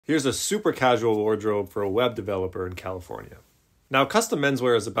Here's a super casual wardrobe for a web developer in California. Now, custom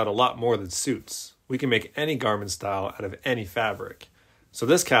menswear is about a lot more than suits. We can make any garment style out of any fabric. So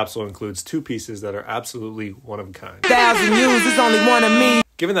this capsule includes two pieces that are absolutely one of a kind. 1,000 views, there's only one of me.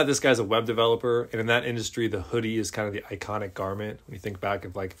 Given that this guy's a web developer, and in that industry, the hoodie is kind of the iconic garment when you think back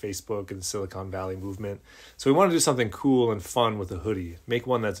of like Facebook and the Silicon Valley movement. So we want to do something cool and fun with a hoodie, make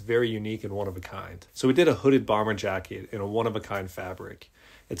one that's very unique and one of a kind. So we did a hooded bomber jacket in a one of a kind fabric.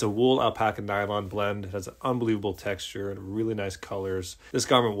 It's a wool alpaca nylon blend. It has an unbelievable texture and really nice colors. This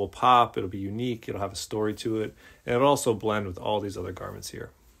garment will pop, it'll be unique, it'll have a story to it, and it'll also blend with all these other garments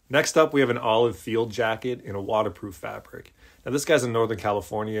here. Next up, we have an olive field jacket in a waterproof fabric. Now this guy's in Northern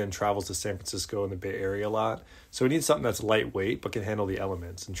California and travels to San Francisco and the Bay Area a lot, so he needs something that's lightweight but can handle the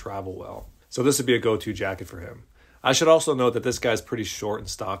elements and travel well. So this would be a go-to jacket for him. I should also note that this guy's pretty short and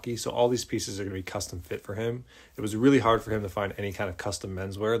stocky, so all these pieces are going to be custom fit for him. It was really hard for him to find any kind of custom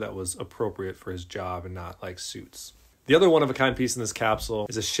menswear that was appropriate for his job and not like suits. The other one-of-a-kind piece in this capsule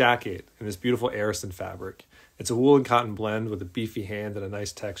is a shacket in this beautiful Ariston fabric. It's a wool and cotton blend with a beefy hand and a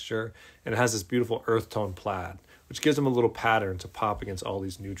nice texture, and it has this beautiful earth tone plaid, which gives him a little pattern to pop against all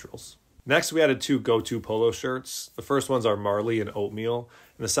these neutrals. Next, we added two go-to polo shirts. The first one's our Marley and Oatmeal,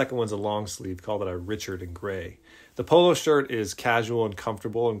 and the second one's a long sleeve called our Richard and Gray. The polo shirt is casual and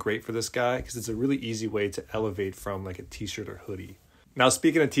comfortable and great for this guy because it's a really easy way to elevate from like a t-shirt or hoodie. Now,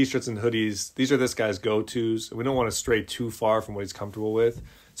 speaking of t-shirts and hoodies, these are this guy's go-tos, and we don't want to stray too far from what he's comfortable with.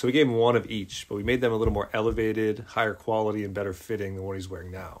 So we gave him one of each, but we made them a little more elevated, higher quality, and better fitting than what he's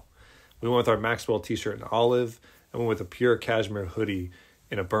wearing now. We went with our Maxwell t-shirt in olive, and went with a pure cashmere hoodie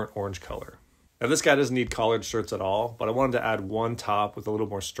in a burnt orange color. Now this guy doesn't need collared shirts at all, but I wanted to add one top with a little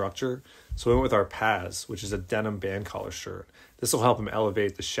more structure, so we went with our Paz, which is a denim band collar shirt. This will help him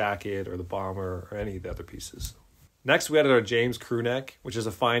elevate the shacket or the bomber or any of the other pieces. Next, we added our James crew neck, which is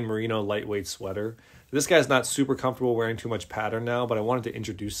a fine merino lightweight sweater. This guy's not super comfortable wearing too much pattern now, but I wanted to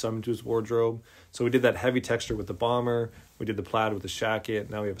introduce some into his wardrobe. So we did that heavy texture with the bomber, we did the plaid with the shacket,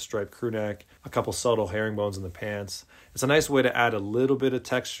 now we have a striped crew neck, a couple subtle herringbones in the pants. It's a nice way to add a little bit of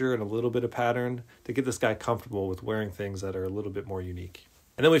texture and a little bit of pattern to get this guy comfortable with wearing things that are a little bit more unique.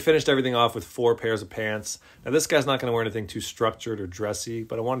 And then we finished everything off with 4 pairs of pants. Now this guy's not going to wear anything too structured or dressy,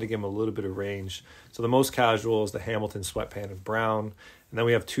 but I wanted to give him a little bit of range. So the most casual is the Hamilton sweatpant in brown. And then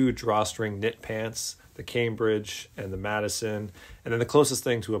we have 2 drawstring knit pants, the Cambridge and the Madison. And then the closest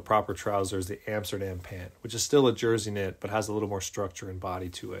thing to a proper trouser is the Amsterdam pant, which is still a jersey knit, but has a little more structure and body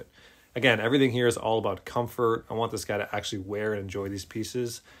to it. Again, everything here is all about comfort. I want this guy to actually wear and enjoy these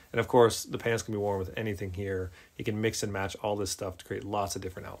pieces. And of course, the pants can be worn with anything here. You can mix and match all this stuff to create lots of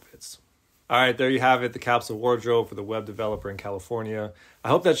different outfits. All right, there you have it, the capsule wardrobe for the web developer in California. I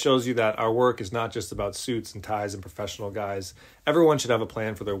hope that shows you that our work is not just about suits and ties and professional guys. Everyone should have a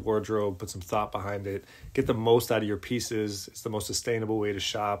plan for their wardrobe, put some thought behind it, get the most out of your pieces. It's the most sustainable way to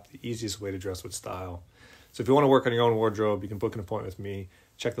shop, the easiest way to dress with style. So if you want to work on your own wardrobe, you can book an appointment with me.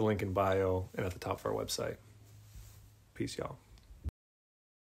 Check the link in bio and at the top of our website. Peace, y'all.